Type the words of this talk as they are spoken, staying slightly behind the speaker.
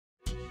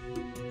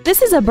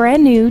This is a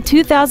brand new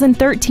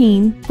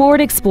 2013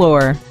 Ford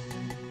Explorer.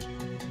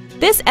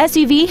 This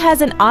SUV has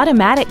an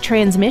automatic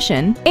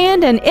transmission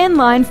and an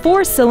inline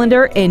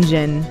 4-cylinder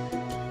engine.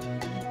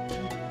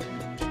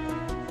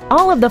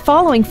 All of the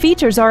following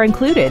features are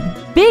included: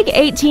 big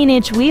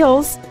 18-inch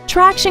wheels,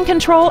 traction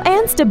control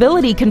and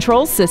stability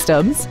control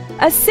systems,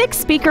 a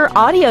 6-speaker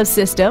audio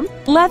system,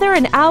 leather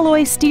and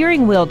alloy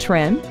steering wheel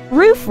trim,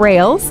 roof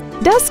rails,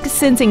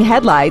 dusk-sensing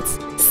headlights,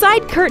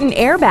 side curtain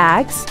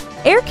airbags,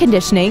 air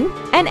conditioning,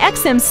 and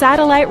XM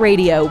satellite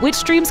radio, which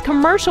streams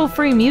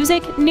commercial-free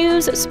music,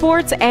 news,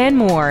 sports, and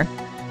more.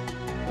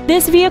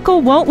 This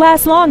vehicle won't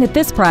last long at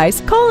this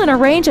price. Call and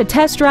arrange a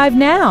test drive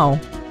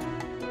now.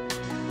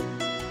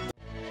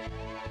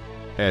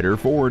 Etter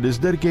Ford is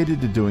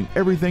dedicated to doing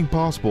everything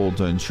possible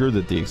to ensure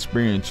that the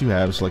experience you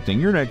have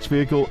selecting your next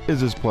vehicle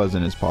is as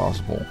pleasant as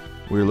possible.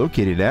 We're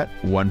located at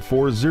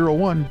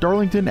 1401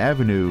 Darlington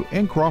Avenue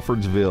in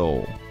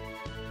Crawfordsville.